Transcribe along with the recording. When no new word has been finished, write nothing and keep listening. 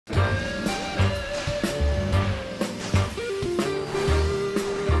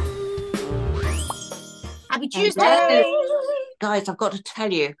Happy Tuesday! Guys, I've got to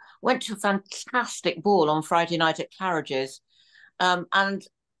tell you, went to a fantastic ball on Friday night at Claridge's. And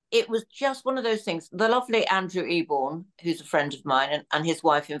it was just one of those things. The lovely Andrew Eborn, who's a friend of mine, and his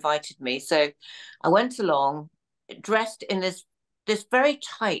wife invited me. So I went along, dressed in this very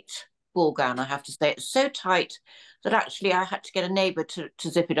tight ball gown, I have to say. It's so tight that actually I had to get a neighbour to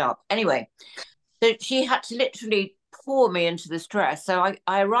zip it up. Anyway, so she had to literally pour me into this dress. So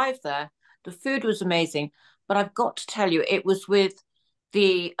I arrived there. The food was amazing. But I've got to tell you, it was with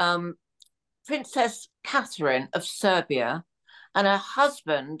the Princess Catherine of Serbia and her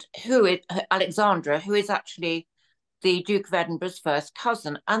husband, who is Alexandra, who is actually the Duke of Edinburgh's first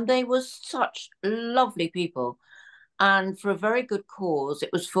cousin. And they were such lovely people. And for a very good cause,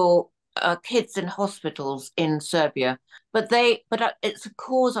 it was for kids in hospitals in Serbia. But it's a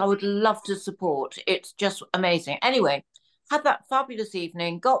cause I would love to support. It's just amazing. Anyway, had that fabulous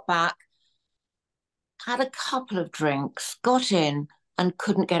evening, got back, had a couple of drinks, got in, and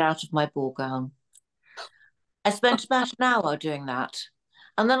couldn't get out of my ball gown. I spent about an hour doing that.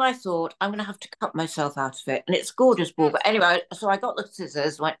 And then I thought, I'm going to have to cut myself out of it. And it's a gorgeous ball. But anyway, so I got the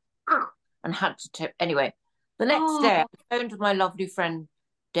scissors, went, and had to tip. Anyway, the next day, I phoned my lovely friend,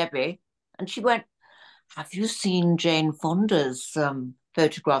 Debbie, and she went, have you seen Jane Fonda's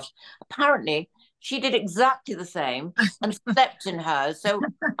photographs? Apparently, she did exactly the same and slept in hers. So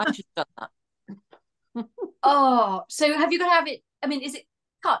I should have done that. So have you got to have it? I mean, is it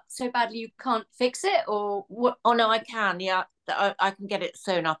cut so badly you can't fix it, or what? Oh no, I can. Yeah, I can get it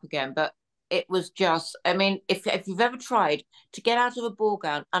sewn up again. But it was just, I mean, if you've ever tried to get out of a ball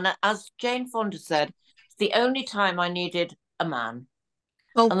gown, and as Jane Fonda said, it's the only time I needed a man.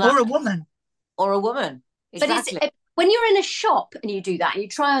 Or a woman. Or a woman. Exactly. But when you're in a shop and you do that and you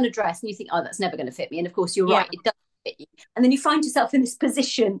try on a dress and you think, oh, that's never going to fit me, and of course you're right, it does fit you, and then you find yourself in this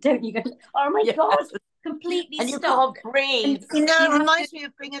position, don't you? Go, oh my God, completely and stuck. You can't breathe. And, it reminds me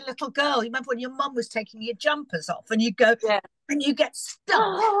of being a little girl. You remember when your mum was taking your jumpers off and you go, and you get stuck.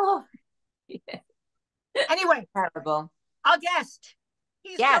 Oh, yeah. Anyway, terrible. Our guest,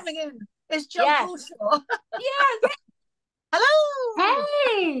 he's coming in. It's John Culshaw. Yes. Hello.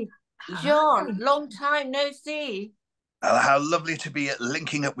 Hey, John. Long time no see. How lovely to be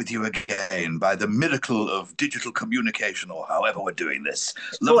linking up with you again by the miracle of digital communication, or however we're doing this.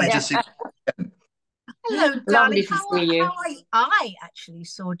 Lovely to see you. Hello, darling. Lovely to see you. I actually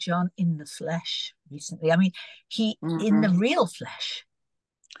saw John in the flesh recently. I mean, in the real flesh.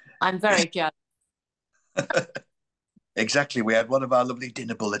 I'm very jealous. Exactly. We had one of our lovely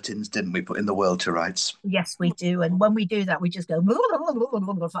dinner bulletins, didn't we, put in the world to rights? Yes, we do. And when we do that, we just go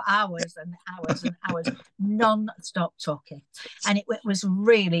for hours and hours and hours, non-stop talking. And it was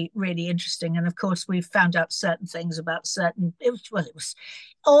really, really interesting. And of course, we've found out certain things about it was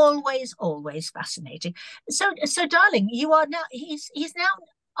always fascinating. So darling, you are now, he's now,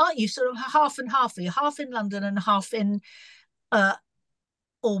 aren't you, sort of half and half? Are you half in London and half in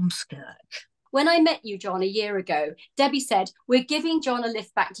Ormskirk? When I met you, John, a year ago, Debbie said, we're giving John a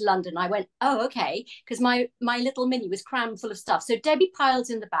lift back to London. I went, oh, okay, because my little Mini was crammed full of stuff. So Debbie piles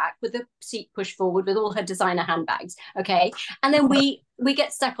in the back with the seat pushed forward with all her designer handbags, okay? And then we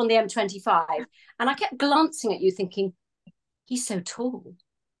get stuck on the M25. And I kept glancing at you thinking, he's so tall.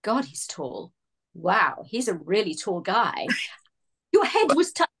 God, he's tall. Wow, he's a really tall guy. Your head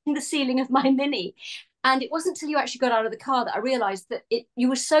was touching the ceiling of my Mini. And it wasn't until you actually got out of the car that I realised that you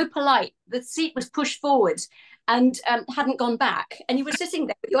were so polite. The seat was pushed forward and hadn't gone back. And you were sitting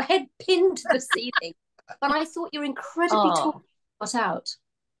there with your head pinned to the ceiling. But I thought you were incredibly tall. Got out.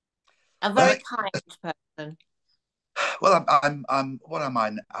 A very kind person. Well, I'm what am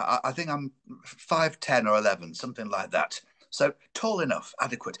I? I think I'm 5'10" or 11, something like that. So tall enough,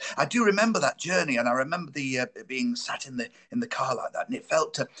 adequate. I do remember that journey, and I remember the being sat in the car like that, and it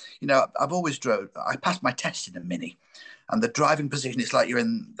felt, I've always drove. I passed my test in a Mini, and the driving position is like you're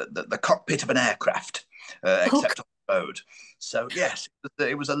in the cockpit of an aircraft, except on the road. So yes,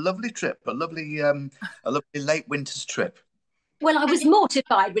 it was a lovely trip, a lovely late winter's trip. Well, I was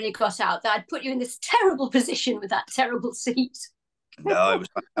mortified when you got out that I'd put you in this terrible position with that terrible seat. No, it was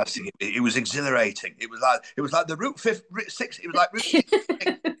fantastic. It was exhilarating. It was like the Route 6. It was like Route 6.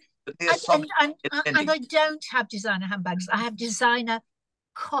 and I don't have designer handbags. I have designer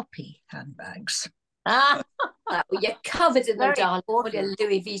copy handbags. Well, you're covered in them, darling. All your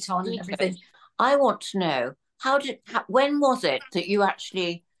Louis Vuitton and everything. I want to know when was it that you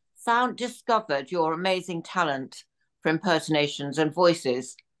actually discovered your amazing talent for impersonations and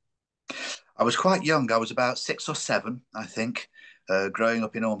voices? I was quite young. I was about 6 or 7, I think. growing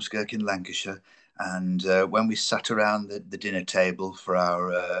up in Ormskirk in Lancashire. And when we sat around the dinner table for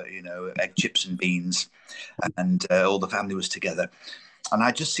our, egg, chips and beans, and all the family was together, and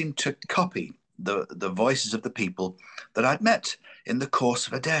I just seemed to copy the voices of the people that I'd met in the course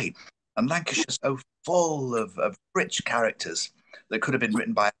of a day. And Lancashire's so full of rich characters that could have been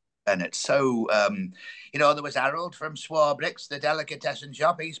written by Bennett. So, there was Harold from Swarbricks, the delicatessen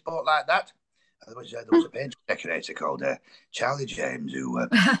shop. He spoke like that. There was a paint decorator called Charlie James who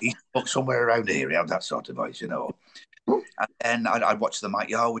he spoke somewhere around here. He had that sort of voice, And then I'd watch the Mike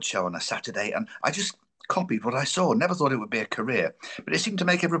Yarwood show on a Saturday, and I just copied what I saw. Never thought it would be a career, but it seemed to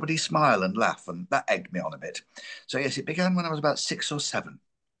make everybody smile and laugh, and that egged me on a bit. So yes, it began when I was about 6 or 7.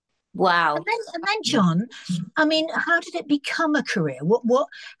 Wow. And then, John, I mean, how did it become a career?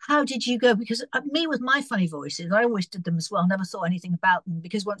 How did you go? Because me with my funny voices, I always did them as well. Never thought anything about them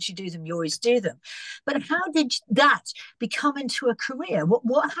because once you do them, you always do them. But how did that become into a career?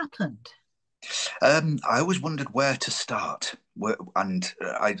 What happened? I always wondered where to start. And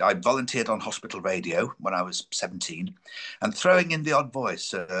I volunteered on hospital radio when I was 17. And throwing in the odd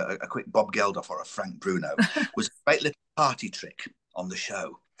voice, a quick Bob Geldof or a Frank Bruno, was a great little party trick on the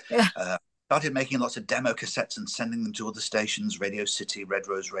show. Yeah. Started making lots of demo cassettes and sending them to other stations, Radio City, Red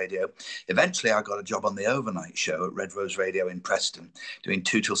Rose Radio. Eventually, I got a job on the overnight show at Red Rose Radio in Preston, doing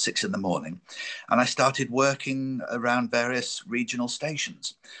 2 till 6 in the morning. And I started working around various regional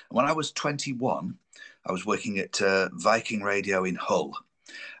stations. And when I was 21, I was working at Viking Radio in Hull.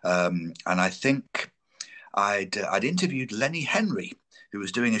 And I think I'd interviewed Lenny Henry, who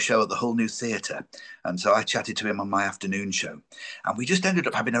was doing a show at the Hull New Theatre. And so I chatted to him on my afternoon show. And we just ended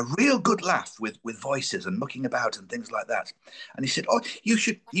up having a real good laugh with voices and mucking about and things like that. And he said, oh, you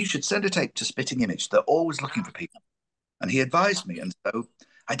should send a tape to Spitting Image. They're always looking for people. And he advised me. And so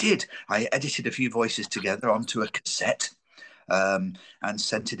I did. I edited a few voices together onto a cassette and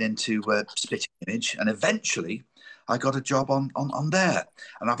sent it into Spitting Image. And eventually I got a job on there.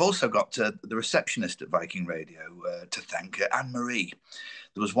 And I've also got the receptionist at Viking Radio to thank, Anne-Marie.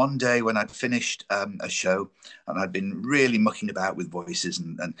 There was one day when I'd finished a show and I'd been really mucking about with voices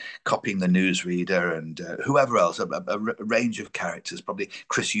and copying the newsreader and whoever else, a range of characters, probably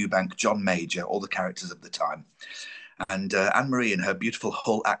Chris Eubank, John Major, all the characters of the time. And Anne-Marie in her beautiful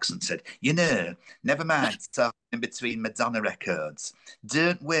Hull accent said, never mind talking in between Madonna records.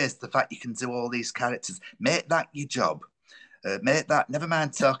 Don't waste the fact you can do all these characters. Make that your job. Never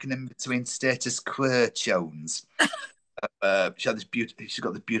mind talking in between status quo tunes. She's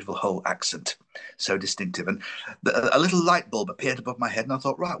got this beautiful Hull accent, so distinctive. And a little light bulb appeared above my head and I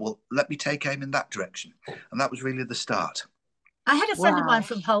thought, right, well, let me take aim in that direction. And that was really the start. I had a friend of mine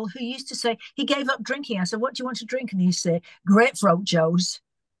from Hull who used to say he gave up drinking. I said, what do you want to drink? And he said, grapefruit Joes.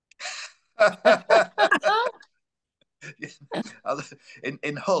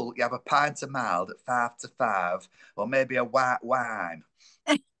 In Hull, you have a pint of mild at 5 to 5, or maybe a white wine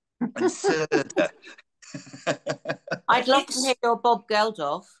and soda. I'd love to hear your Bob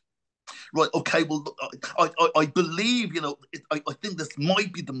Geldof. Right, okay, well, I believe, I think this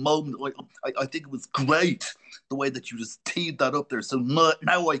might be the moment. I think it was great the way that you just teed that up there. So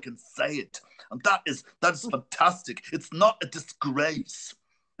now I can say it. And that is fantastic. It's not a disgrace.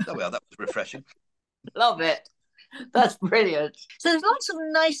 There we are, that was refreshing. Love it. That's brilliant. So there's lots of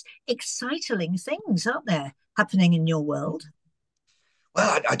nice, exciting things, aren't there, happening in your world?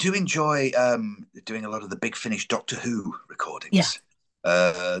 Well, I do enjoy doing a lot of the Big Finish Doctor Who recordings. Yeah.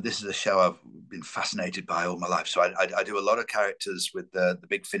 This is a show I've been fascinated by all my life. So I do a lot of characters with the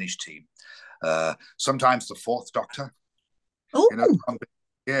Big Finish team. Sometimes the Fourth Doctor. Oh,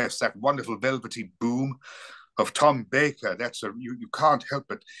 yes, that wonderful velvety boom of Tom Baker. That's you can't help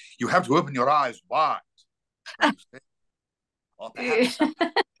it. You have to open your eyes wide. Or perhaps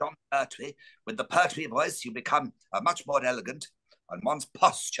John Pertwee. With the Pertwee voice, you become much more elegant, and one's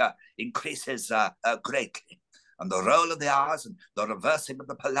posture increases greatly. And the roll of the R's and the reversing of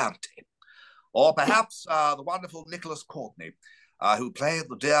the polarity. Or perhaps the wonderful Nicholas Courtney, who played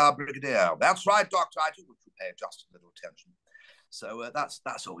the dear Brigadier. That's right, Doctor, I do wish you pay just a little attention. So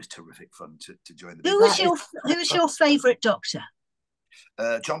that's always terrific fun to join the... Who's your favourite Doctor?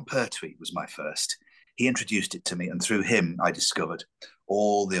 John Pertwee was my first. He introduced it to me, and through him, I discovered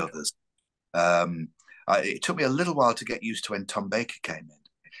all the others. It took me a little while to get used to when Tom Baker came in,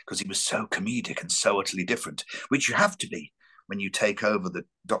 because he was so comedic and so utterly different, which you have to be when you take over the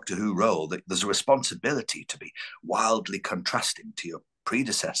Doctor Who role. There's a responsibility to be wildly contrasting to your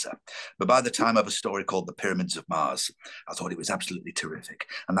predecessor. But by the time of a story called The Pyramids of Mars, I thought it was absolutely terrific.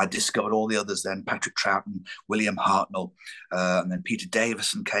 And I discovered all the others then, Patrick Troughton, William Hartnell, and then Peter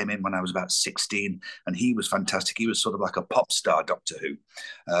Davison came in when I was about 16, and he was fantastic. He was sort of like a pop star Doctor Who.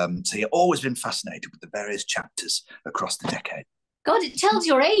 So you've always been fascinated with the various chapters across the decade. God, it tells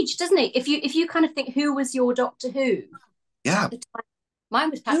your age, doesn't it? If you kind of think, who was your Doctor Who? Yeah.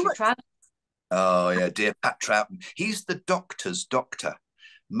 Mine was Patrick Troughton. Oh, yeah, dear Pat Troughton. He's the Doctor's doctor.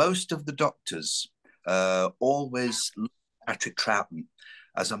 Most of the doctors always look at Patrick Troughton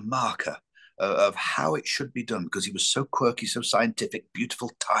as a marker of how it should be done, because he was so quirky, so scientific,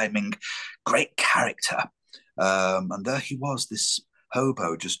 beautiful timing, great character. And there he was, this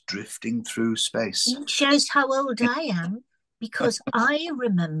hobo just drifting through space. It shows how old I am, because I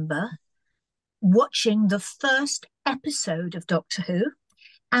remember watching the first episode of Doctor Who,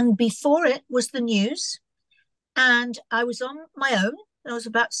 and before it was the news, and I was on my own. I was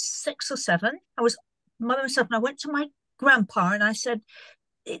about 6 or 7. I was by myself, and I went to my grandpa and I said,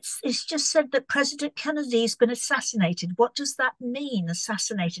 it's just said that President Kennedy's been assassinated. What does that mean,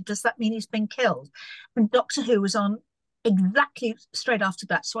 assassinated? Does that mean he's been killed? And Doctor Who was on exactly straight after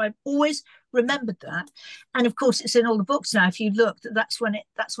that. So I've always remembered that. And of course, it's in all the books now. If you look, that's when it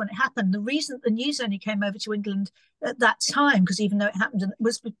happened. The reason the news only came over to England at that time, because even though it happened,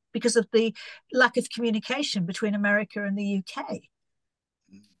 was because of the lack of communication between America and the UK.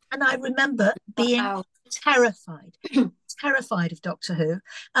 And I remember being terrified of Doctor Who.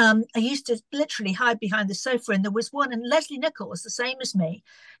 I used to literally hide behind the sofa, and there was one, and Leslie Nichols, the same as me,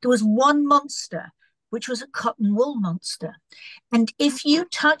 there was one monster, which was a cotton wool monster. And if you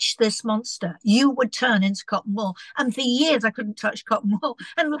touched this monster, you would turn into cotton wool. And for years, I couldn't touch cotton wool.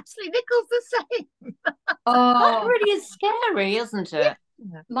 And Leslie Nichols the same. That really is scary, isn't it?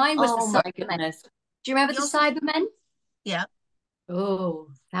 Yeah. Mine was the my Cybermen. goodness. Do you remember the Cybermen? Yeah. Oh,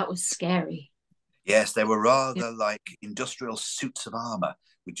 that was scary. Yes, they were rather like industrial suits of armor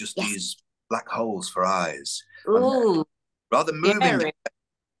with just these black holes for eyes. Ooh, rather moving. scary.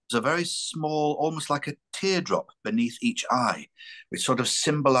 A very small, almost like a teardrop beneath each eye, which sort of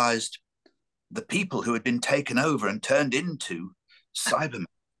symbolized the people who had been taken over and turned into Cybermen,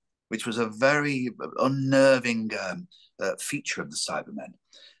 which was a very unnerving feature of the Cybermen.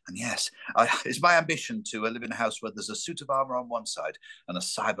 And yes, it's my ambition to live in a house where there's a suit of armor on one side and a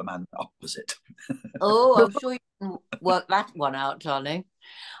Cyberman opposite. Oh, I'm sure you can work that one out, darling.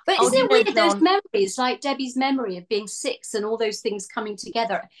 But isn't it weird, those memories, like Debbie's memory of being 6 and all those things coming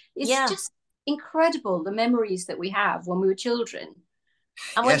together? It's just incredible, the memories that we have when we were children.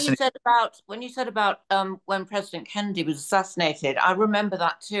 And when you said about when President Kennedy was assassinated, I remember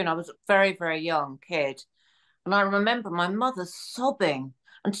that too. And I was a very, very young kid. And I remember my mother sobbing.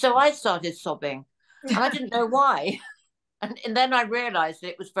 And so I started sobbing. And I didn't know why. And then I realized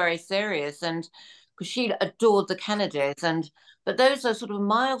it was very serious. And because she adored the Kennedys. But those are sort of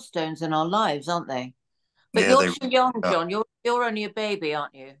milestones in our lives, aren't they? But you're too young, John. You're only a baby,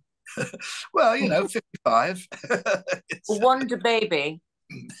 aren't you? Well, 55. Wonder baby.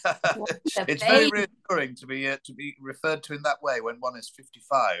 It's very reassuring to be referred to in that way when one is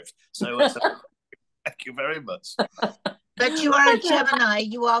 55. So thank you very much. But you are a Gemini.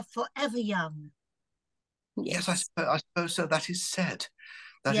 You are forever young. Yes, I suppose so. That is said.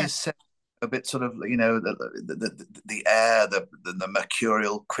 That is said. A bit sort of, the air, the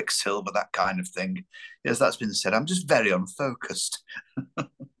mercurial quicksilver, that kind of thing. Yes, that's been said. I'm just very unfocused.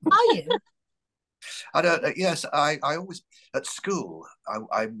 Are you? I don't. Yes, I always at school.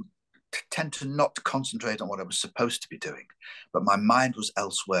 I tend to not concentrate on what I was supposed to be doing, but my mind was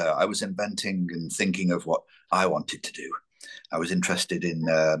elsewhere. I was inventing and thinking of what I wanted to do. I was interested in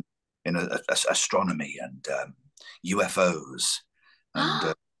astronomy and UFOs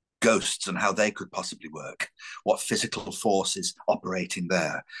and ghosts and how they could possibly work. What physical force is operating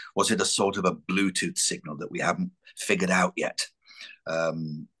there? Was it a sort of a Bluetooth signal that we haven't figured out yet?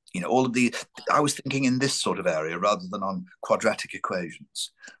 All of I was thinking in this sort of area rather than on quadratic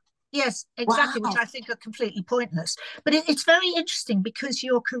equations. Yes, exactly, which I think are completely pointless. But it's very interesting because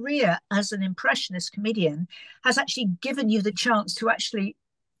your career as an impressionist comedian has actually given you the chance to actually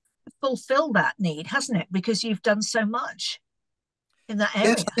fulfill that need, hasn't it? Because you've done so much in that area.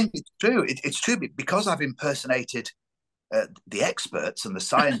 Yes, I think it's true. It's true because I've impersonated the experts and the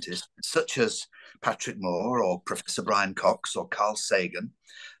scientists, such as Patrick Moore or Professor Brian Cox or Carl Sagan.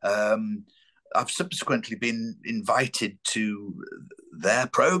 I've subsequently been invited to their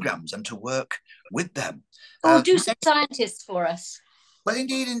programs and to work with them. Do some scientists for us. Well,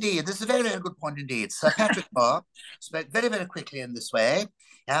 indeed. This is a very, very good point indeed. Sir Patrick Moore spoke very, very quickly in this way.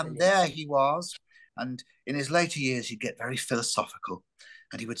 And there he was And in his later years, he'd get very philosophical,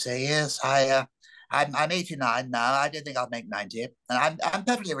 and he would say, "Yes, I'm 89 now. I don't think I'll make 90, and I'm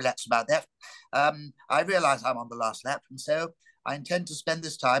perfectly relaxed about that. I realise I'm on the last lap, and so I intend to spend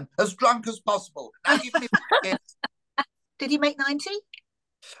this time as drunk as possible. Now give me." Did he make 90?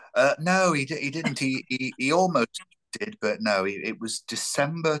 No, he didn't. He almost did, but no. It was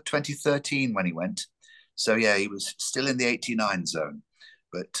December 2013 when he went. So yeah, he was still in the 89 zone.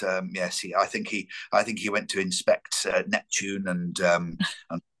 But yes, I think he went to inspect Neptune and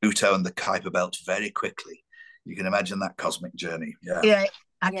Pluto and the Kuiper Belt very quickly. You can imagine that cosmic journey. Yeah,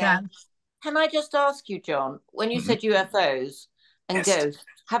 I can. Can I just ask you, John, when you said UFOs and Yes. ghosts,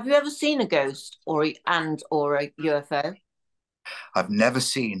 have you ever seen a ghost or a UFO? I've never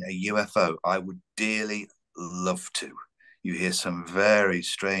seen a UFO. I would dearly love to. You hear some very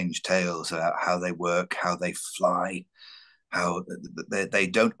strange tales about how they work, how they fly, how they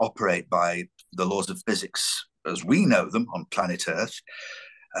don't operate by the laws of physics as we know them on planet Earth.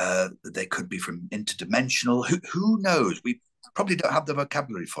 They could be from interdimensional. Who knows? We probably don't have the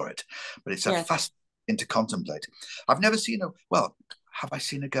vocabulary for it, but it's a fascinating thing to contemplate. I've never seen have I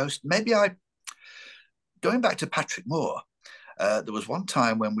seen a ghost? Going back to Patrick Moore, there was one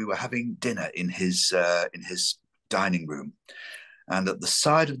time when we were having dinner in his dining room, and at the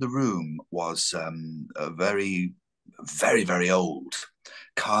side of the room was a very, very, very old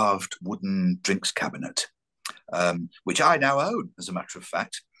carved wooden drinks cabinet, which I now own, as a matter of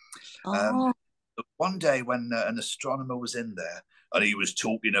fact. One day when an astronomer was in there, and he was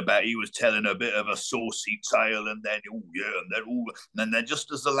telling a bit of a saucy tale, and then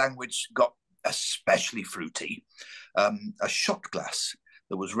just as the language got especially fruity, a shot glass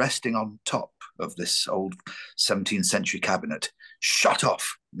that was resting on top of this old 17th century cabinet shot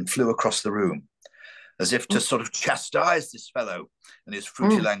off and flew across the room, as if to sort of chastise this fellow and his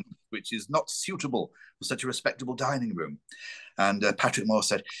fruity language, which is not suitable for such a respectable dining room. And Patrick Moore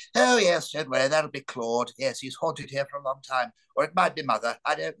said, "Oh, yes, don't worry, that'll be Claude. Yes, he's haunted here for a long time. Or it might be Mother.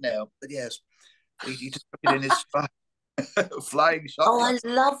 I don't know. But yes, he just put it in his flying shot glass." I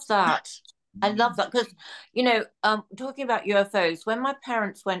love that. I love that because, talking about UFOs, when my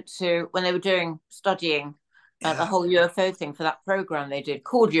parents when they were studying the whole UFO thing for that program they did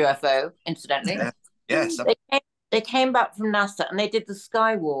called UFO, incidentally. Yeah. Yes. They came back from NASA and they did the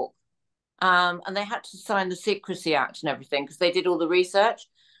Skywalk. And they had to sign the Secrecy Act and everything because they did all the research.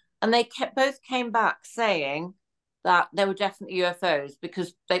 And they both came back saying that there were definitely UFOs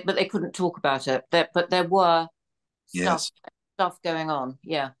but they couldn't talk about it. But there were stuff going on.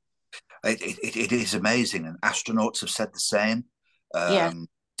 Yeah. It is amazing, and astronauts have said the same.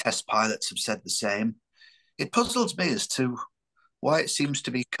 Test pilots have said the same. It puzzles me as to why it seems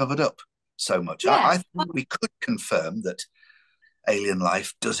to be covered up so much. I think we could confirm that alien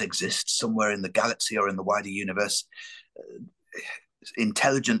life does exist somewhere in the galaxy or in the wider universe.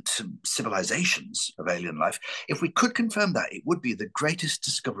 Intelligent civilizations of alien life. If we could confirm that, it would be the greatest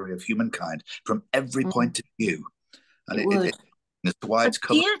discovery of humankind from every point of view. And it would. As to why it's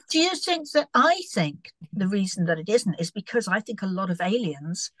covered. Do you think that I think the reason that it isn't is because I think a lot of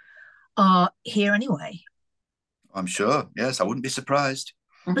aliens are here anyway? I'm sure. Yes, I wouldn't be surprised.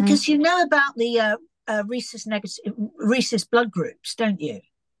 Because you know about the rhesus blood groups, don't you?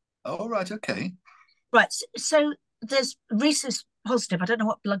 Oh, right. Okay. Right. So there's rhesus positive. I don't know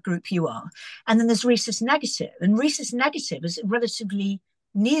what blood group you are. And then there's rhesus negative. And rhesus negative is a relatively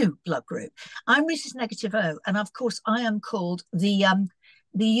new blood group. I'm rhesus negative O, and of course I am called the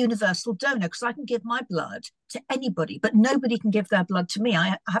universal donor because I can give my blood to anybody, but nobody can give their blood to me.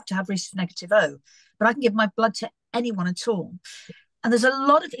 I have to have rhesus negative O, but I can give my blood to anyone at all. And there's a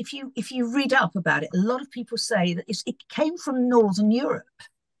lot of, if you read up about it, a lot of people say that it came from Northern Europe.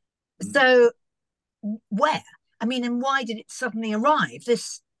 So where? I mean, and why did it suddenly arrive,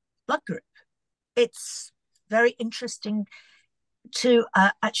 this blood group? It's very interesting to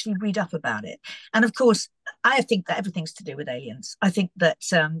actually read up about it. And of course, I think that everything's to do with aliens. I think that,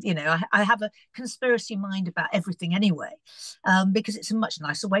 I have a conspiracy mind about everything anyway, because it's a much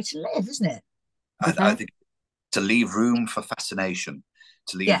nicer way to live, isn't it? I think to leave room for fascination,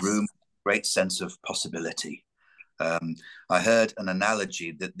 to leave room for a great sense of possibility. I heard an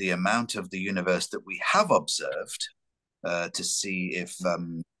analogy that the amount of the universe that we have observed to see if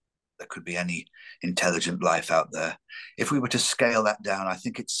there could be any intelligent life out there. If we were to scale that down, I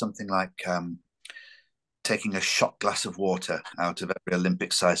think it's something like taking a shot glass of water out of every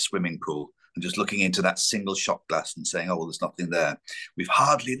Olympic-sized swimming pool and just looking into that single shot glass and saying, "Oh, well, there's nothing there." We've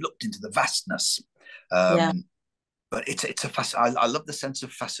hardly looked into the vastness. But I love the sense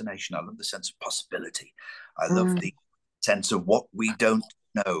of fascination. I love the sense of possibility. I love the sense of what we don't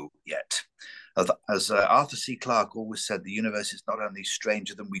know yet. As Arthur C. Clarke always said, the universe is not only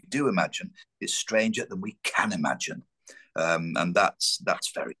stranger than we do imagine, it's stranger than we can imagine. And that's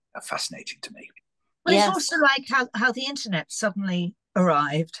very fascinating to me. Well, yes. It's also like how the internet suddenly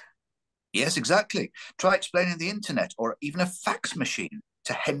arrived. Yes, exactly. Try explaining the internet or even a fax machine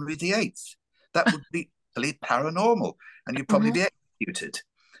to Henry VIII. That would be really paranormal, and you'd probably be executed.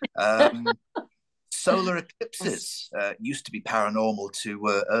 Solar eclipses used to be paranormal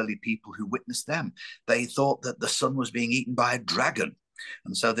to early people who witnessed them. They thought that the sun was being eaten by a dragon,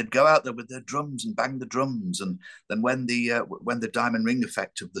 and so they'd go out there with their drums and bang the drums. And then when the diamond ring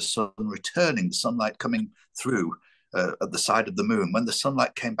effect of the sun returning, the sunlight coming through at the side of the moon, when the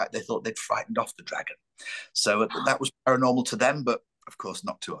sunlight came back, they thought they'd frightened off the dragon. So that was paranormal to them, but of course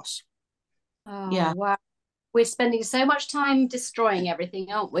not to us. Oh, yeah. Wow. We're spending so much time destroying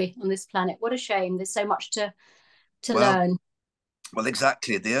everything, aren't we, on this planet? What a shame. There's so much to learn. Well,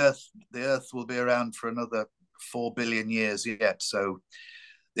 exactly. The Earth will be around for another 4 billion years yet. So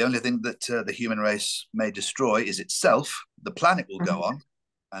the only thing that the human race may destroy is itself. The planet will go on,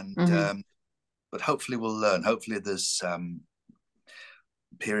 and but hopefully we'll learn. Hopefully there's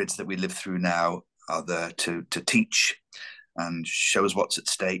periods that we live through now are there to teach and show us what's at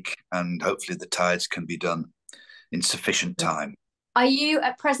stake, and hopefully the tides can be done in sufficient time. Are you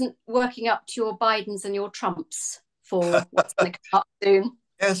at present working up to your Bidens and your Trumps for what's going to come up soon?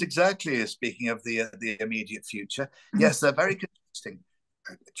 Yes, exactly. Speaking of the immediate future, yes, they're very interesting.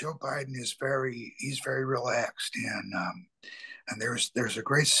 Joe Biden is he's very relaxed, and there's a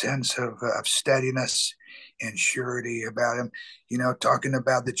great sense of steadiness and surety about him. You know, talking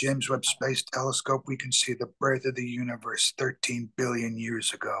about the James Webb Space Telescope, we can see the birth of the universe 13 billion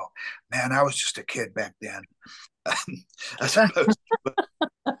years ago. Man, I was just a kid back then.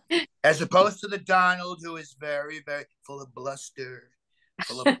 As opposed to the Donald, who is very, very full of bluster.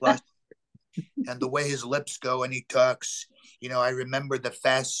 And the way his lips go when he talks, you know, I remember the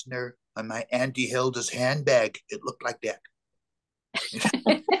fastener on my Auntie Hilda's handbag. It looked like that.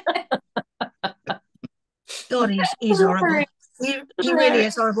 God, he's horrible. He really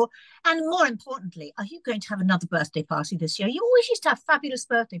is horrible. And more importantly, are you going to have another birthday party this year? You always used to have fabulous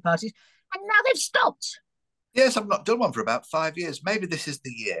birthday parties, and now they've stopped. Yes, I've not done one for about 5 years. Maybe this is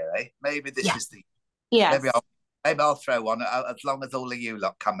the year, eh? Maybe this is the year. Yeah. Maybe I'll throw one as long as all of you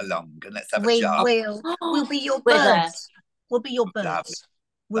lot come along and let's have a jar. We'll be your birds. We'll be your birds.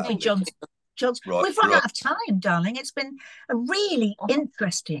 We'll be John's. Right, we've run out of time, darling. It's been a really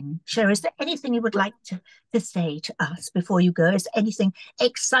interesting show. Is there anything you would like to say to us before you go? Is there anything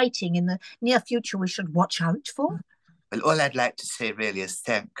exciting in the near future we should watch out for? Well, all I'd like to say really is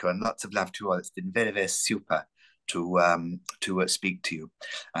thank you and lots of love to all. It's been very, very super to speak to you.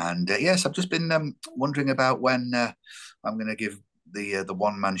 And yes, I've just been wondering about when I'm going to give the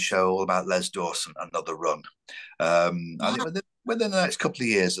one-man show all about Les Dawson another run. I think within the next couple of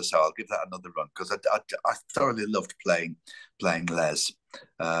years or so, I'll give that another run because I thoroughly loved playing Les.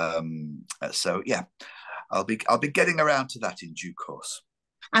 So yeah, I'll be getting around to that in due course.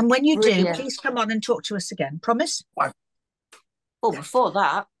 And when you do, please come on and talk to us again. Promise? Oh, before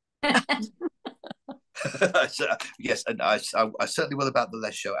that. Yes, and I certainly will about the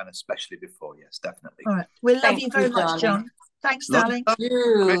Les show, and especially before. Yes, definitely. All right. We love you very much, John. Thanks, darling.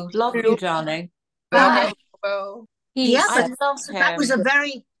 Love you, darling. Bye. Well, yeah, I love him. That was a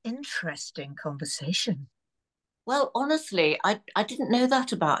very interesting conversation. Well, honestly, I didn't know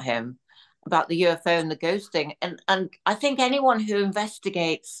that about him, about the UFO and the ghost thing. And I think anyone who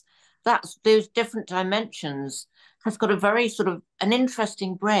investigates those different dimensions has got a very sort of an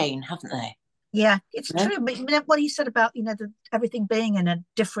interesting brain, haven't they? Yeah, it's true. But what he said about, everything being in a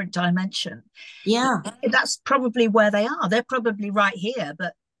different dimension. Yeah. That's probably where they are. They're probably right here,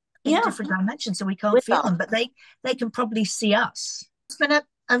 but in a different dimension, so we can't feel them. But they can probably see us. It's been a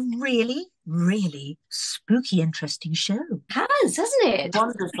really, really spooky, interesting show. It has, hasn't it?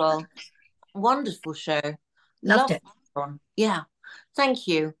 Wonderful. Wonderful show. Loved it. Yeah. Thank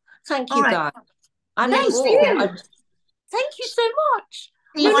you. Thank you, guys. Thank you. Thank you so much.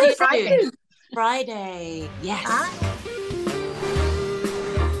 See you on Friday. Friday. Yes. Bye.